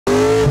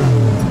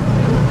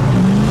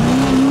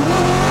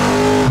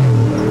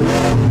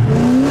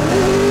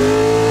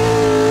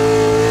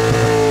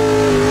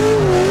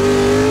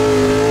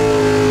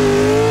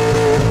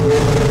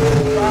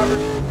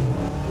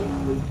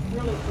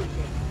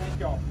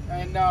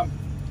And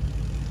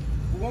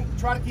we won't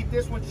try to keep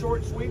this one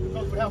short and sweet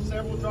because we have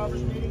several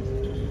drivers meetings.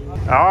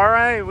 All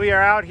right, we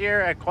are out here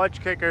at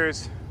Klutch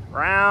Kickers,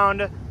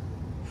 round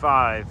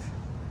 5.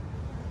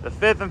 The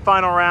 5th and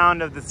final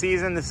round of the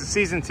season. This is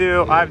season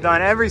 2. I've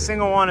done every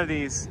single one of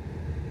these.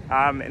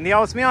 And the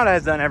LS Miata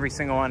has done every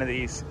single one of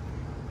these.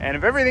 And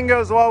if everything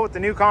goes well with the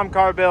new comp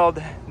car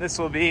build, this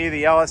will be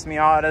the LS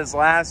Miata's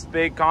last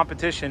big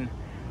competition.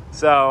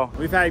 So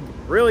we've had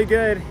really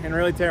good and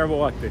really terrible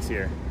luck this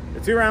year. The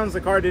 2 rounds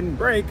the car didn't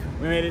break,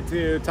 we made it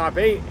to top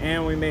 8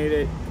 and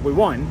we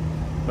won.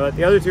 But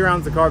the other 2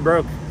 rounds the car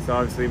broke, so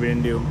obviously we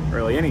didn't do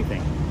really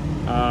anything.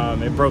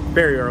 It broke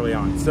very early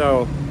on.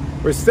 So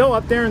we're still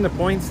up there in the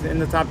points in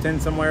the top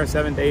 10 somewhere,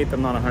 7th, 8th,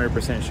 I'm not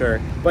 100%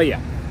 sure. But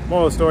yeah,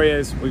 moral of the story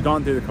is we've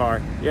gone through the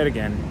car yet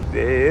again.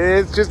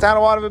 It's just had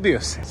a lot of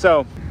abuse.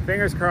 So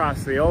fingers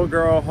crossed the old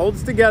girl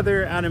holds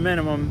together at a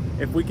minimum.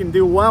 If we can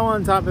do well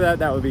on top of that,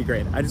 that would be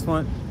great. I just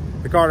want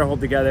the car to hold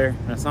together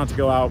and it's not to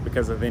go out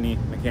because of any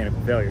mechanical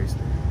failures.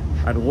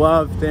 I'd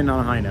love to end on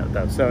a high note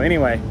though. So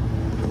anyway,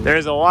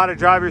 there's a lot of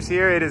drivers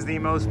here. It is the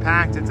most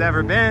packed it's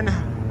ever been.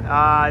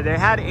 They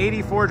had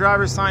 84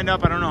 drivers signed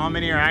up. I don't know how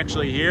many are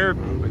actually here.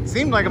 It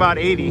seemed like about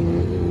 80.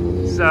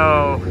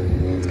 So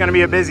it's gonna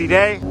be a busy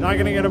day. Not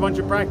gonna get a bunch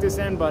of practice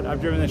in, but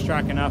I've driven this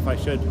track enough. I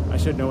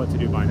should know what to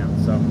do by now.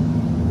 So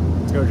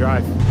let's go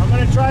drive. I'm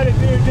gonna try to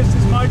do just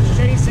as much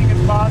chasing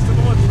as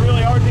possible. It's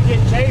really hard to get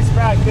chase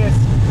practice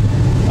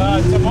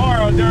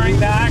tomorrow during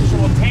the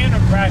actual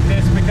tandem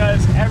practice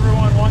because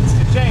everyone wants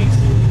to chase.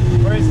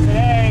 Whereas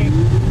today,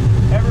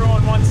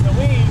 everyone wants to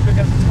lead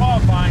because it's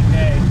qualifying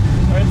day.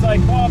 Or it's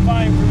like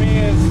qualifying for me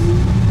is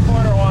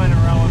borderline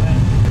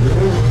irrelevant.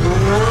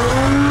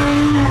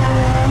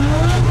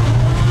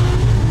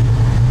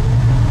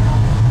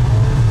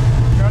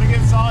 Trying to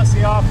get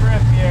saucy off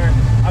rip here.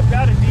 I've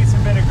got a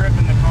decent bit of grip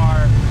in the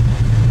car.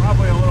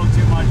 Probably a little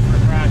too much for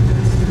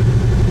practice.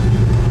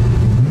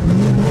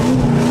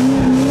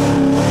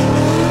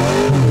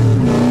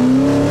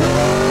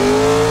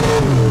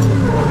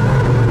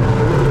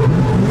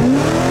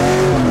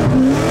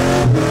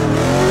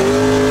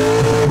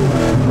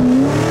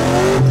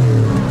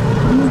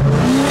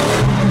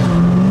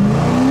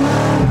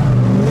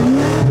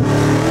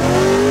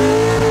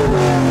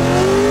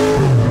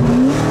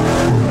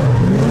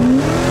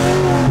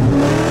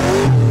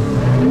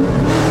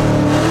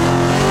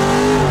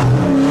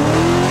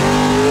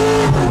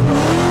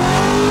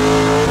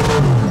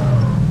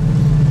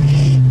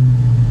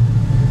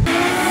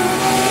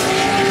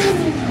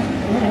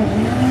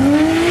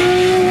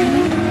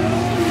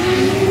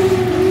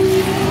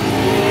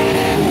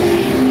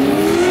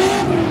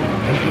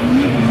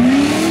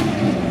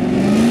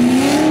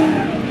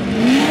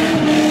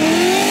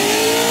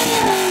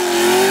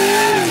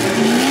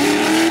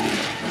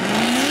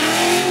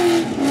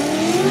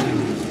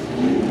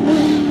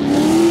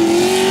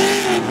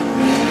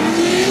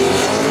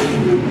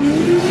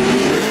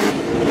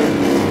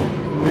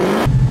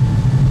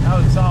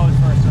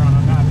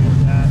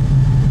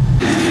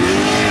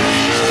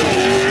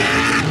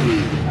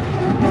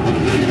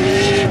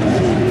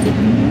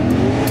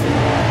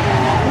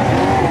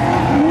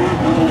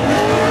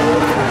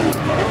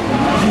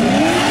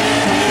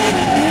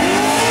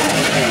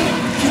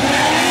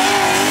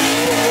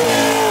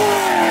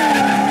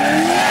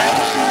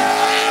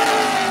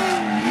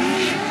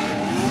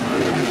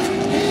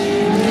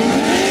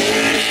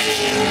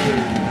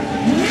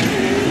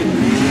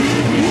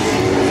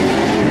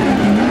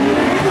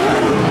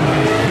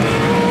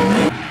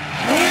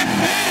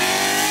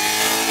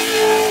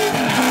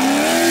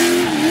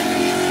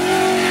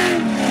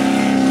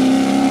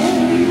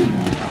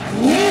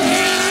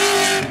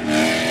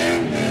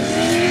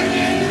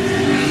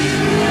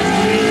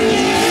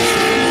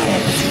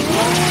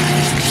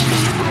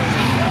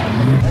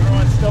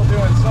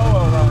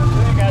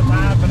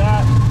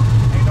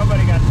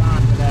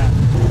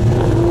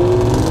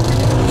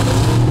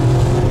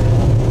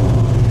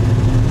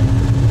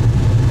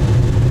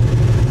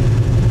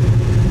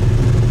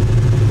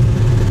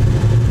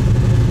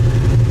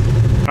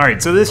 All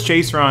right, so this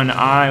chase run,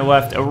 I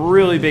left a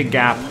really big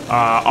gap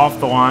off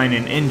the line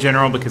and in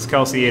general because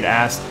Kelsey had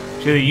asked.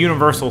 She had a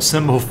universal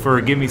symbol for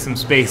give me some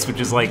space,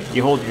 which is like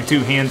you hold your 2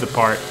 hands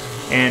apart.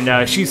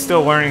 And she's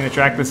still learning the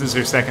track. This is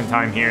her 2nd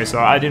time here, so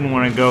I didn't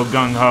want to go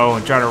gung-ho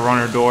and try to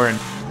run her door, and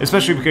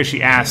especially because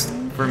she asked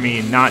for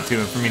me not to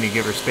and for me to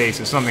give her space.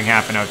 If something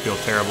happened, I would feel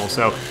terrible.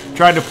 So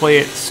tried to play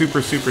it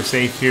super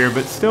safe here,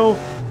 but still,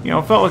 you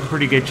know, felt like a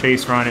pretty good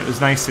chase run. It was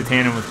nice to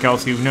tandem with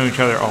Kelsey. We've known each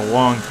other a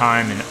long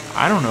time, and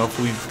I don't know if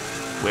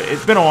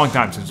it's been a long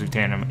time since we've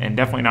tandem, and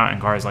definitely not in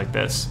cars like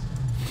this.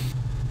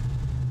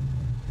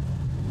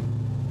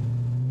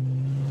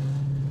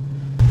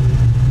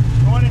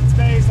 Going in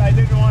space, I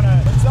didn't want to,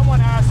 when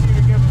someone asks you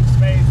to give them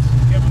space,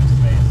 give them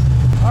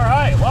space. All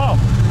right, well,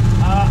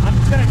 I'm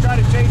just going to try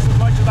to chase as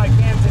much as I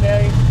can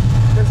today,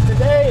 because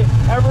today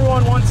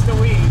everyone wants to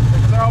lead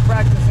because they're all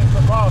practicing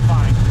for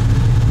qualifying.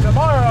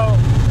 Tomorrow,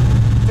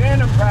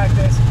 tandem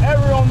practice,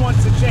 everyone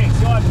wants to chase.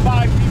 You'll have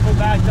 5 people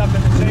backed up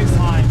in the chase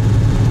line,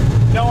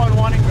 no one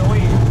wanting to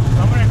lead.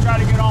 So I'm going to try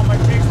to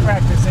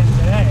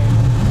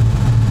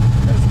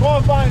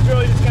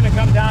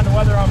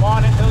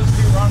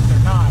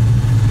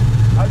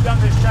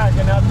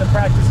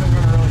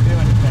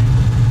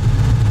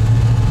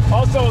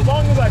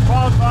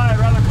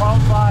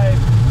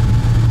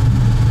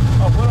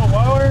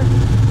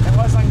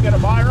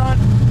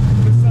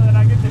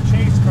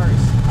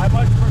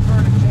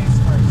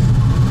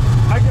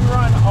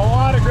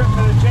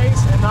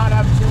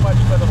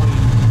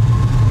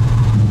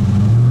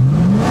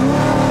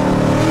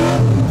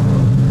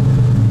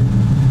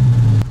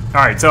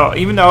Alright, so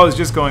even though I was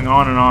just going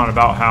on and on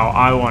about how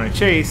I want to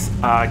chase,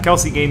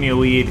 Kelsey gave me a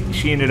lead.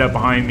 She ended up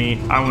behind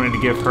me. I wanted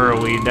to give her a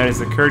lead. That is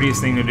the courteous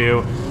thing to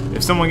do.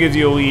 If someone gives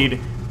you a lead,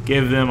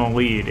 give them a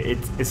lead.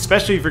 It's,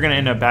 especially if you're going to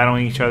end up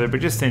battling each other,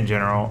 but just in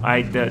general.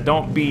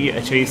 Don't be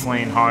a chase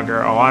lane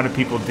hogger. A lot of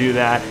people do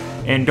that.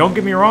 And don't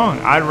get me wrong,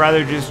 I'd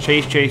rather just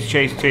chase.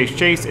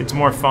 It's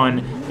more fun.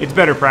 It's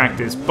better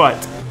practice, but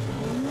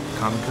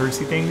common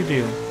courtesy thing to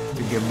do.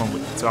 To give them a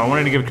lead. So I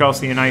wanted to give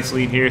Kelsey a nice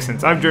lead here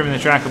since I've driven the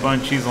track a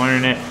bunch. She's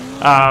learning it,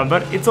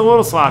 but it's a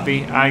little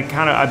sloppy.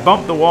 I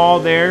bumped the wall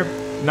there,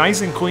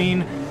 nice and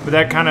clean, but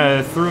that kind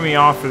of threw me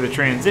off for the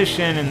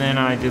transition, and then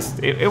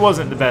it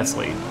wasn't the best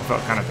lead. I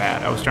felt kind of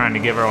bad. I was trying to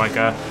give her like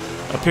a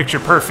picture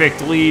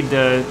perfect lead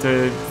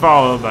to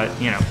follow, but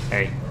you know,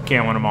 hey,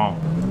 can't win them all.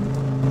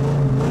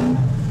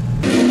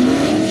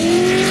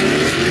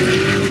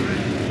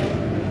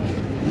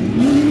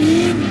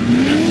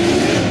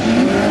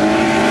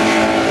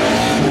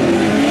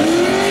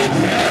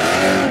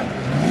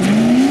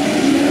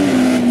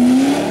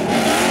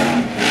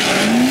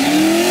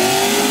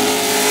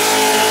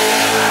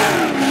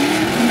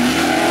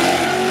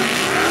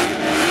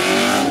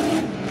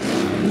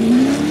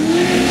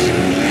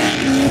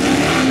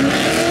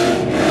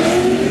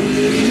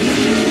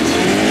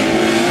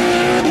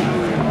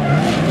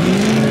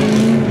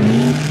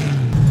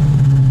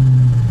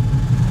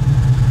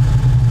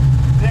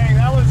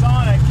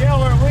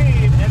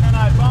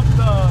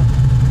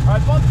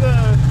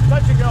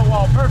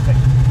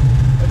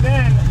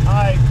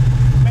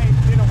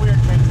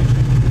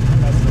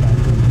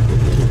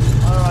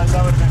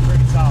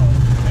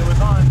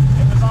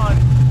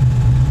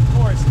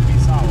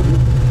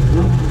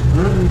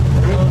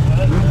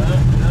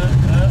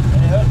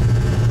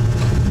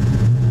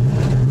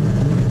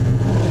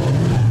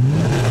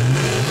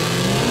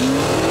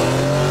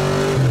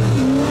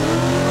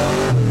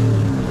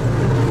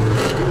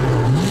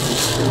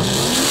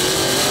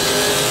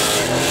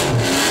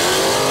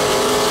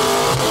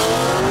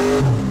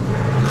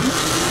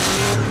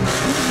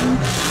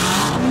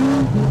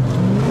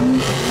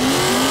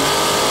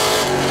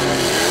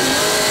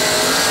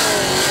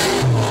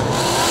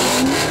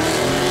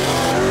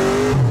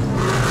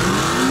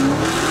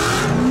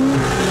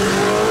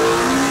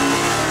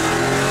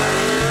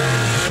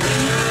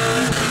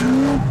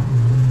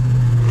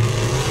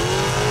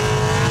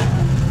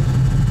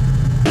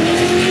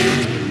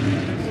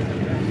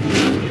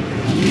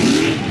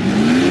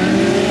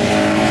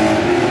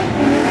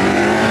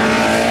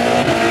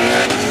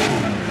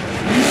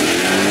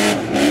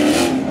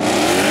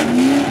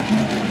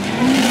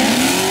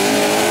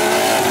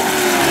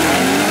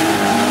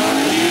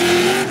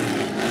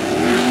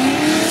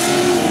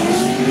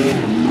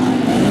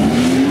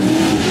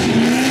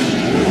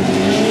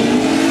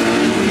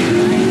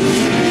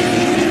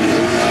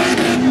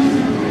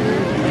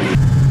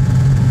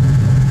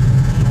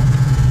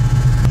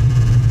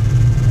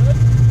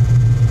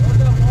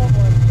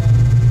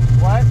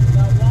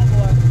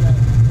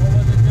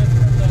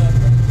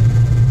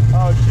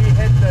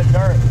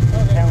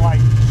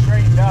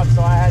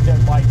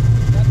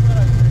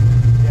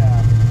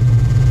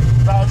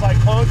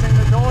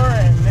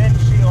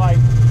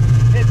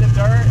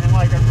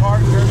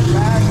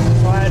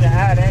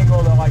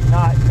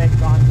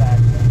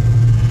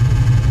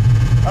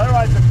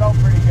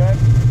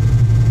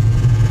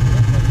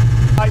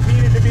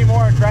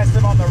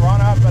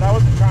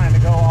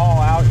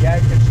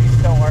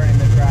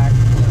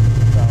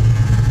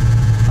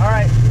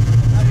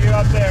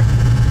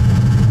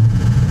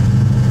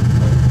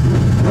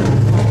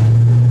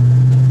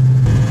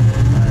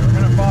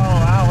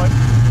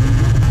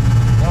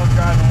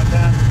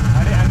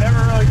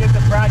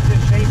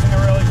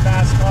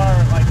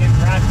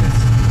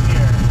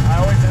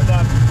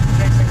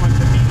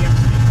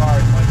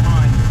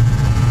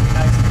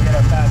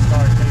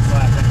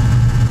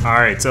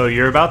 Alright, so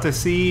you're about to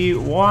see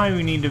why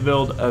we need to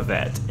build a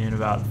vet in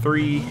about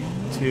 3,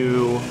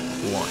 2,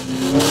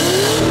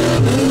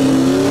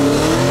 1.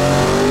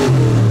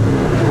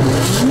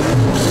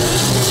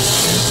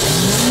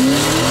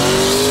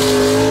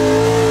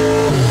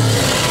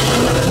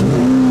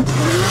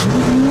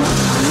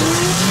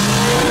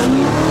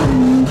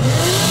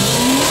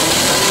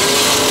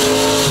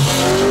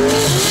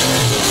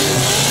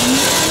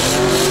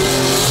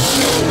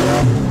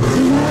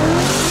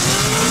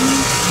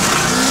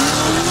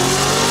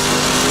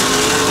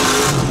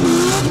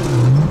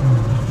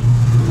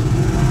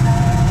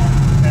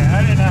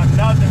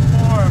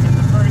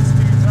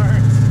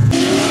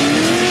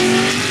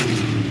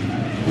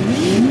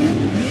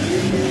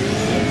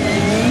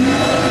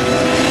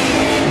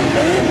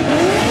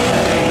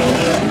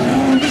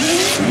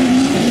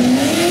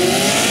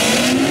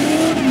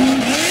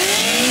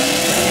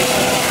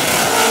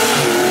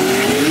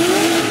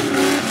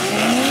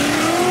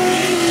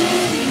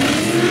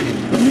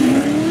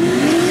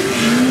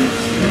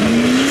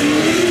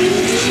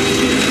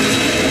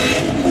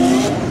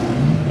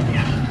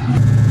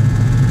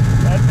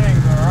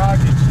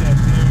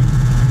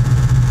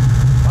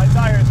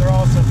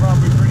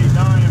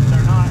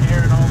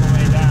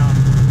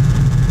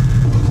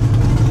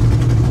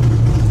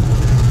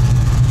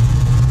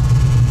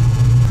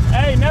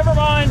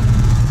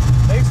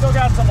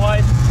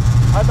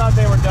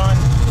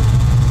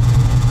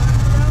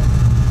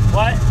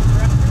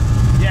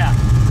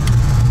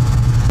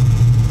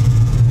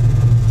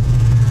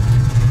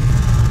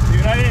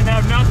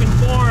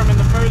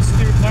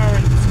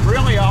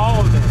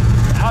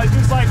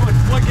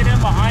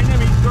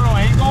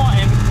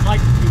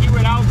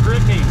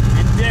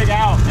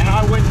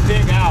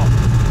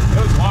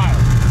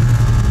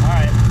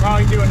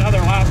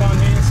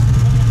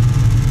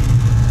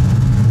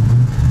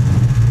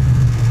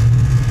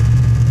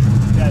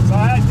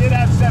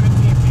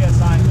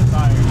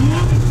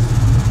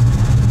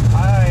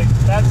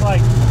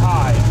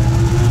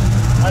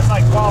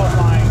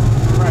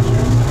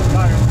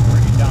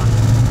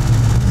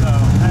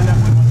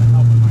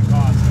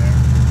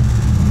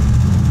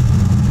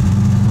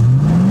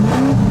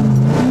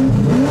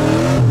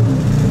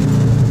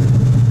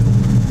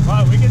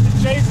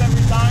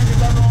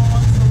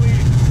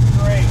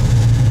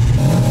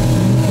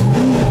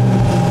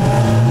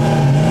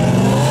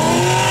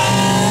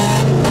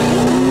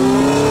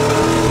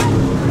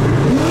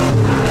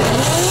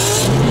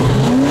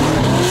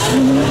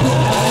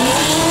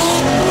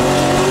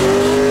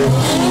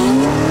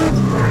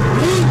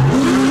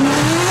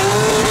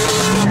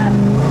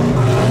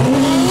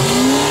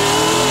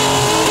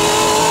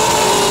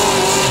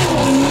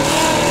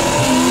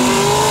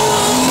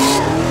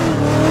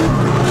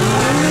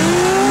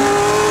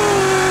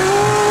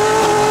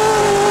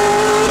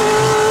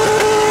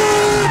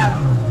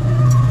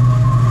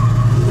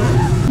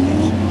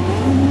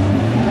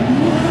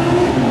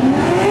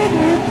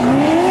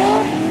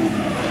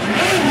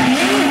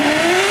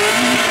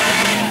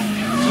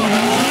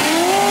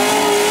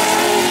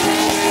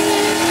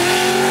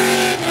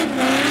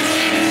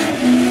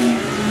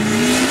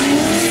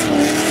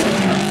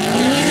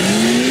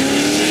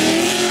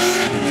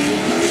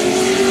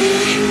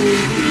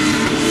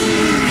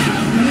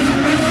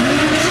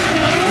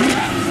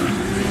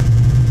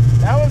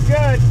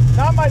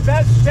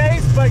 best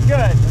chase, but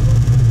good.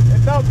 It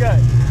felt good.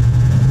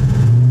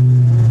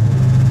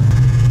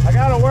 I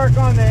gotta work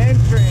on the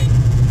entry.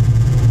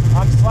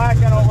 I'm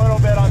slacking a little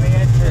bit on the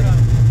entry,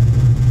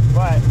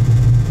 but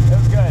it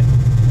was good.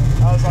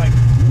 I was like,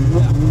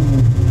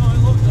 No, it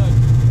looked good.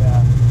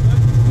 yeah.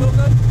 Feel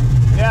good?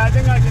 Yeah, I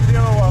think I can do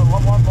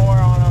one more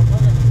on them,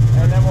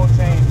 and then we'll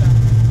change.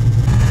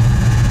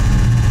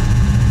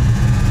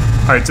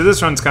 Alright, so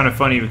this one's kind of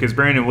funny because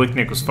Brandon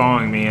Wicknick was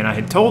following me, and I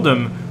had told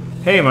him,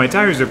 hey, my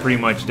tires are pretty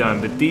much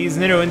done, but these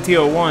Nitto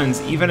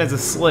NT01s, even as a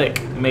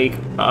slick, make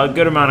a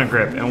good amount of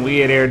grip, and we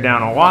had aired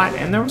down a lot,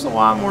 and there was a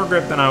lot more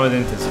grip than I was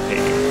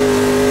anticipating.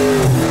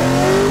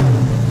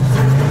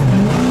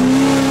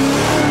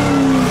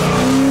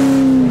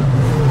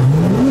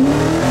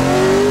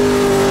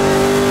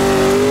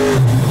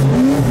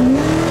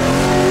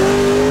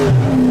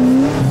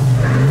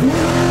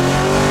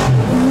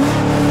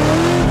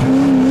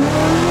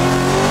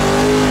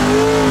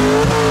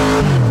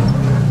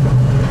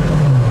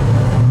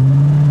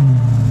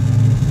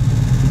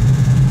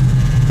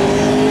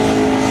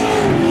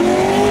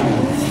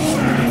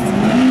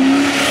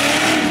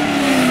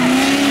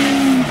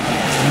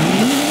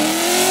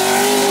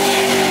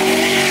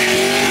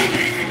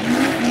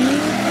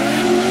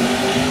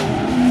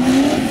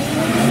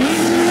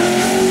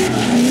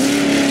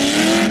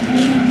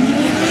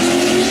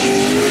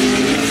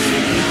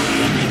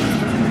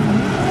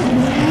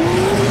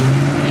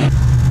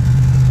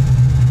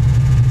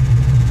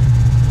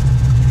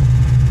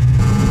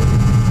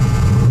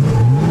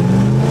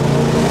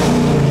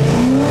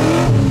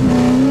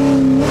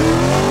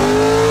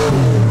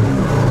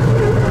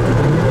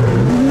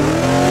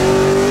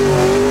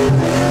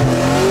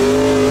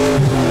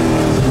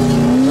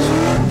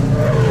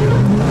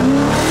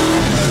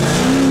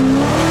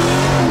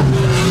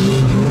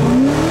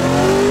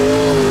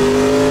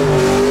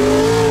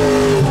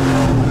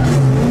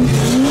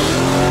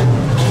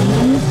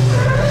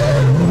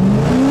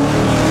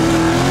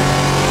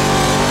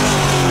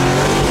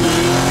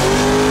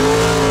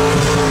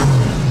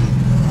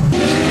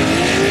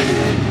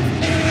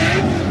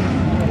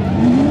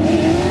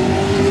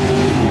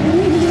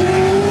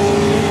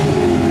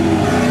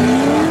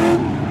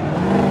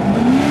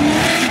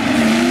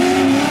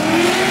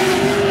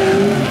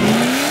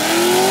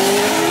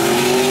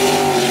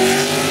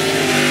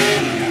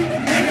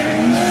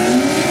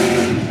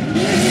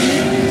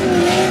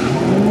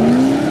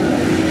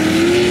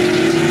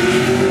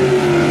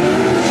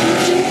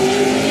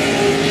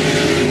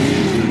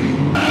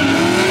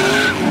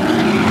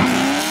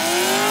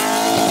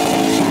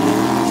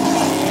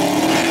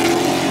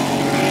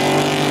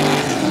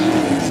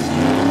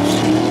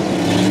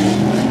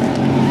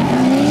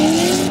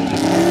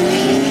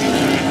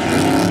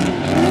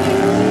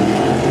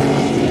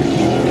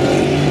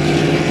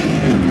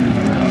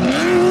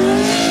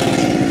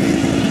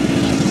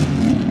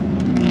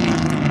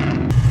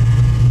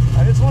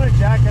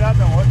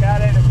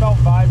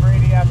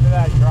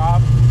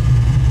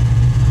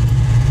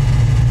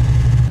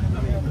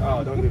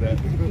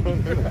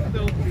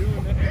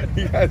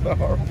 You guys are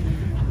horrible.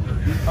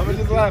 I'm gonna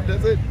just laugh,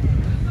 that's it.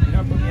 You're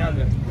not putting me out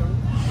there.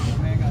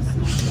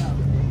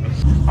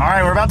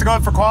 Alright, we're about to go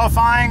out for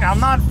qualifying. I'm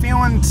not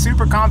feeling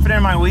super confident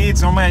in my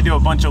leads. Normally I do a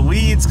bunch of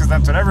leads because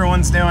that's what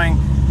everyone's doing.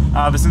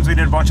 But since we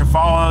did a bunch of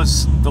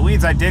follows, the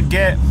leads I did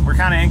get were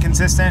kind of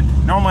inconsistent.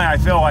 Normally I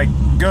feel like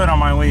good on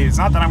my leads.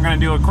 Not that I'm going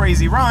to do a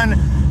crazy run,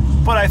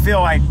 but I feel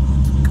like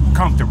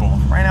comfortable.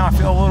 Right now I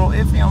feel a little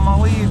iffy on my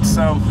leads,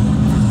 so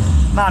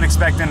not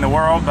expecting the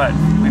world, but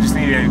we just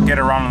need to get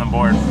a run on the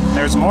board.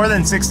 There's more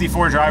than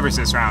 64 drivers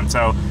this round,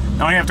 so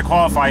not only have to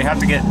qualify, you have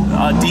to get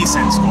a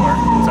decent score.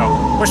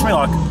 So wish me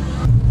luck.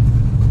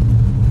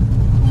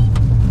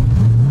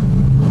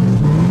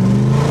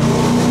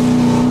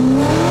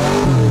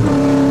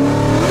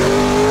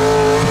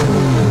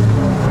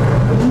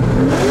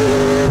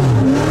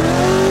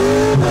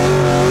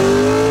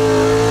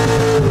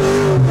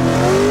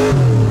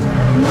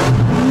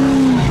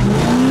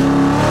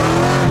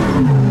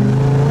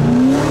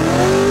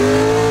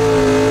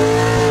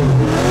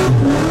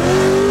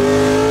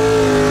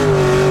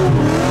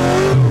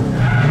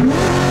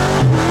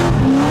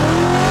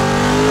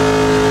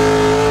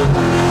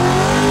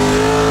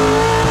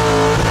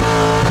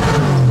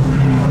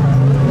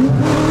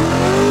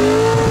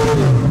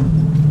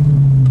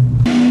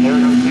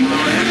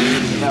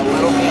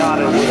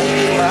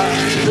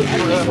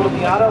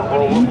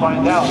 We'll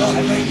find out. You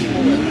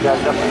guys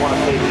definitely want to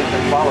stay deep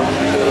and follow this.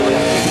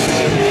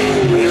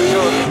 Here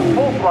goes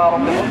full throttle.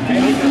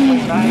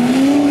 Basically nice.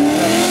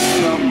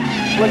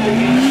 Flicking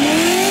in.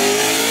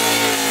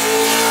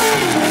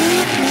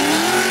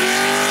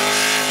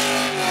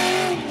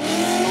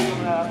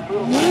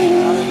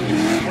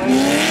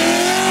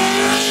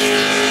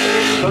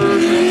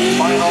 Third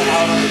final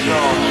out of the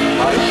zone.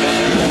 Right,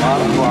 and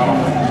out of throttle.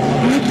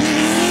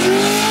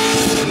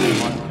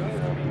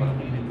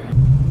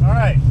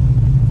 Alright,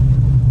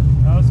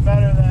 that was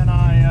better than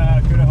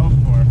I could have hoped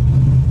for.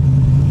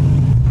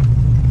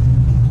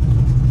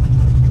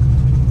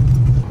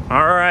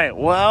 Alright,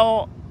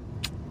 well,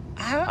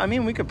 I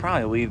mean, we could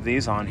probably leave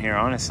these on here,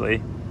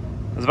 honestly.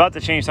 I was about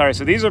to change tires.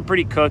 So these are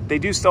pretty cooked. They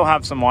do still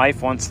have some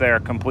life once they're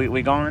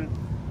completely gone.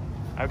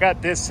 I've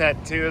got this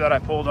set too that I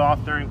pulled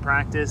off during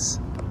practice.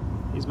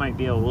 These might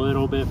be a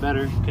little bit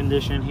better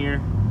condition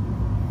here.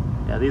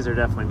 Yeah, these are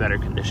definitely better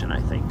condition,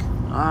 I think.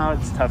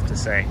 It's tough to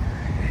say.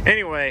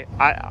 Anyway,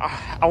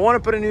 I want to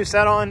put a new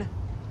set on,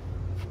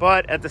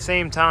 but at the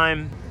same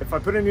time, if I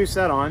put a new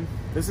set on,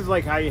 this is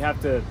like how you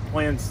have to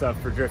plan stuff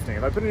for drifting.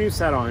 If I put a new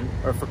set on,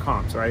 or for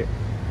comps, right?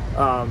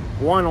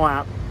 One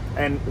lap,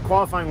 and the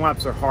qualifying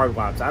laps are hard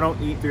laps. I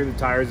don't eat through the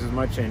tires as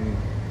much in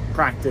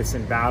practice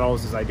and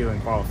battles as I do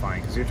in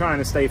qualifying, because you're trying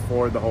to stay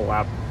forward the whole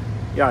lap,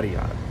 yada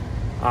yada.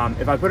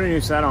 If I put a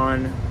new set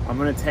on, I'm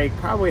going to take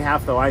probably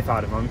half the life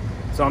out of them.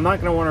 So I'm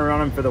not going to want to run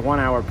them for the 1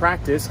 hour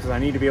practice, because I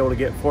need to be able to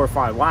get 4 or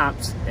 5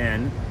 laps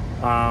in,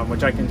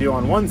 which I can do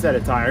on one set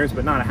of tires,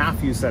 but not a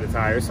half-use set of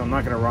tires. So I'm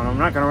not going to run them. I'm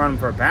not going to run them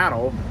for a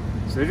battle.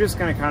 So they're just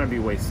going to kind of be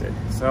wasted.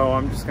 So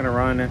I'm just going to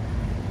run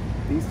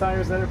these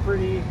tires that are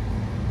pretty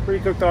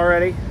cooked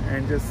already,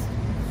 and just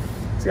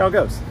see how it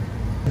goes.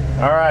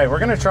 All right, we're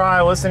going to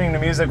try listening to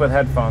music with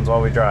headphones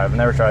while we drive. I've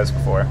never tried this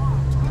before.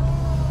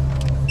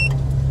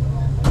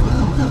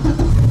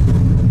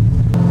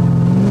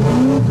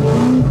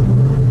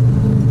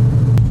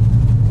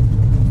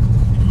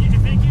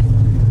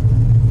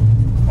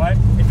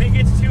 If it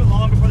gets too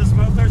long before the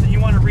smoke clears and you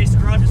want to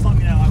re-scrub, just let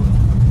me know. I will.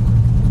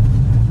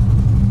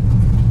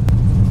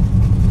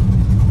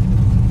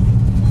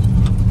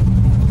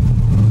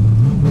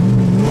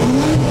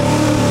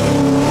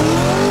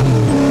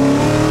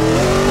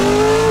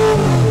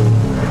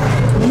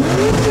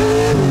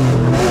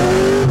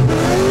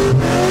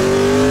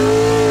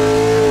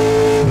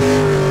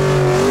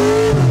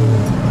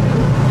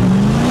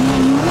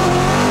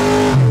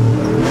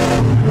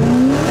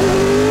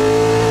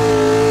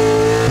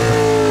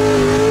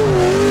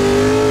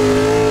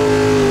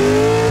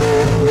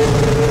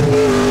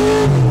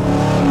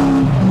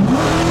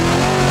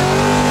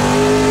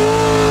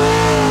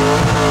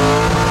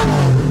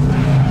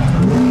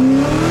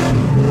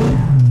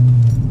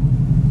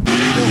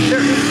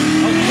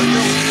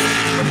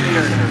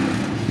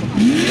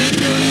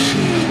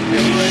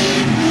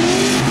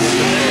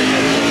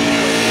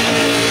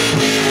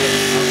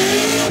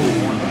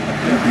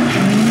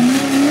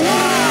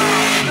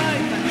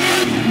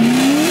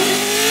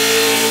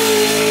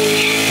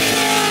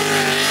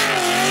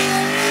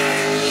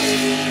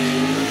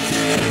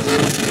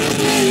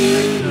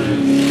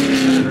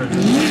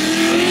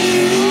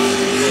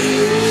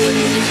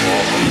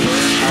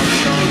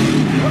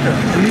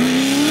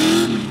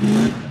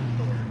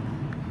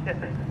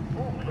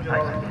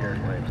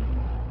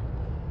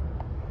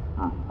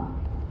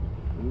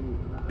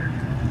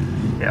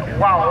 Yeah,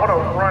 wow, what a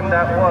run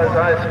that was,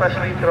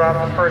 especially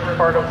throughout the first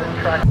part of the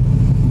track.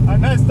 I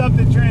messed up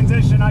the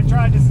transition. I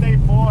tried to stay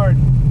forward.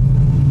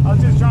 I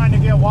was just trying to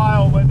get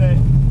wild with it.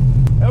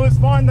 It was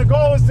fun. The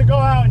goal was to go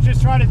out and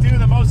just try to do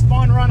the most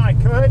fun run I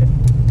could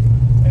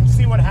and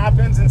see what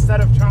happens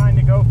instead of trying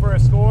to go for a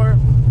score.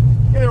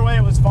 Either way,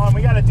 it was fun.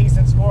 We got a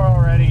decent score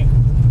already.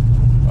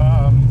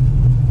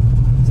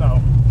 So,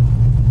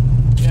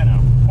 you know,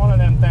 one of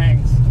them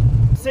things.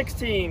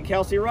 16,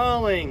 Kelsey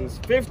Rawlings.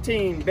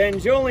 15, Ben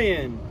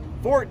Julian.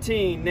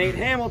 14, Nate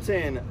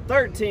Hamilton.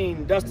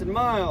 13, Dustin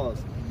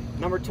Miles.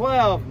 Number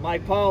 12,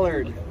 Mike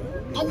Pollard.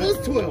 I was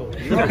 12.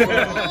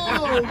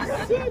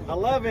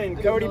 11,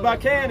 Cody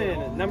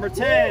Buchanan. Number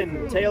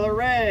 10, Taylor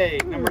Ray.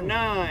 Number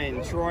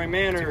 9, Troy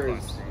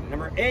Manners.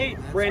 Number 8,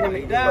 Brandon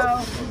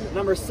McDowell.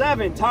 Number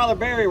 7, Tyler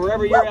Berry,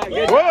 wherever you're at.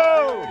 Good.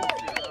 Whoa!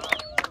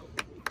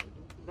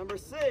 Number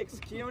 6,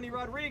 Keone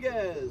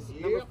Rodriguez.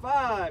 Number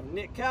 5,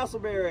 Nick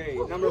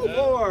Castleberry. Number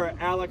 4,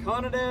 Alec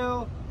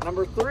Honadale.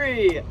 Number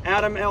 3,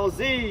 Adam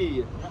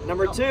LZ.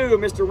 Number 2,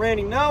 Mr.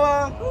 Randy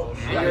Noah.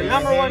 And your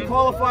number 1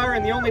 qualifier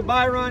and the only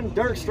buy run,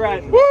 Dirk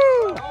Stratton. Woo!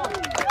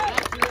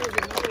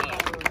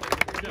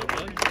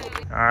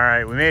 All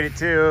right, we made it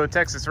to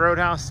Texas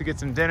Roadhouse to get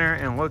some dinner,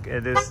 and look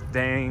at this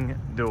dang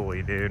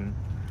dually, dude.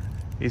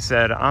 He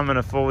said, I'm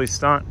gonna fully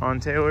stunt on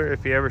Taylor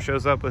if he ever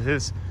shows up with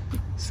his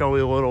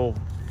silly little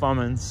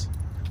Fummins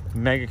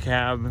mega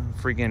cab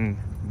freaking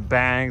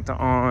bagged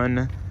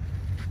on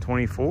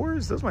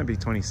 24s. Those might be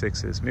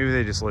 26s. Maybe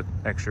they just look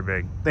extra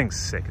big. Thing's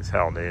sick as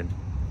hell, dude.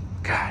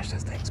 Gosh,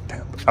 this thing's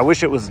pimp. I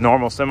wish it was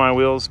normal semi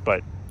wheels,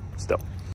 but still.